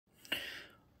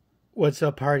What's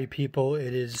up, party people?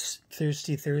 It is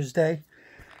Thirsty Thursday.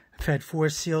 I've had 4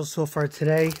 seals so far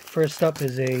today. First up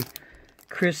is a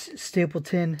Chris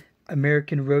Stapleton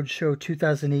American Roadshow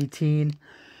 2018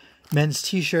 men's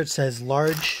t-shirt, size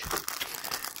large.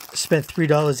 Spent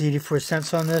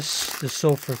 $3.84 on this. This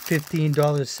sold for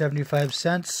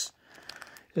 $15.75.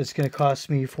 It's going to cost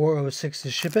me $4.06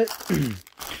 to ship it.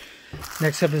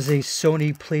 Next up is a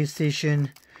Sony PlayStation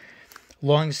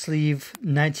long sleeve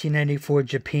 1994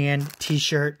 Japan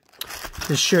t-shirt.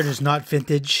 This shirt is not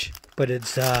vintage, but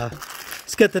it's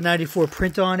got the 94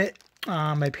 print on it.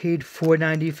 I paid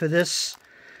 $4.90 for this.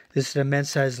 This is a men's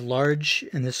size large,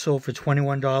 and this sold for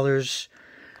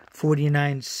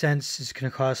 $21.49. It's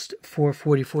going to cost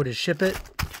 $4.44 to ship it.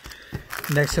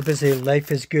 Next up is a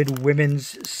Life is Good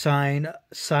women's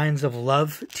Signs of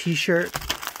Love t-shirt.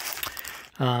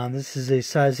 This is a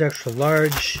size extra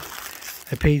large.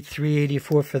 I paid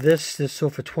 $3.84 for this. This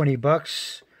sold for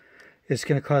 $20. It's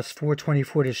going to cost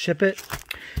 $4.24 to ship it.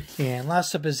 And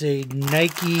last up is a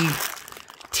Nike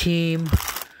Team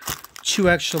 2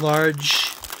 extra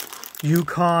large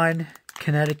Yukon,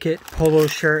 Connecticut polo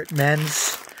shirt,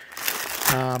 men's.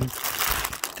 I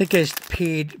think I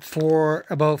paid for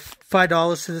about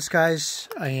 $5 to this, guys.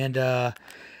 And I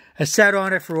sat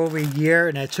on it for over a year,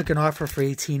 and I took an offer for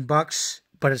 $18.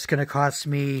 But it's going to cost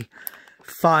me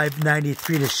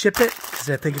 $5.93 to ship it, because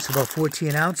I think it's about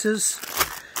 14 ounces.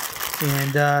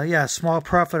 And yeah, small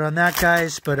profit on that,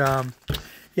 guys. But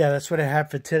yeah, that's what I have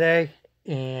for today.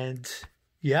 And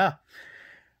yeah,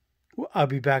 I'll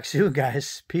be back soon,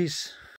 guys. Peace.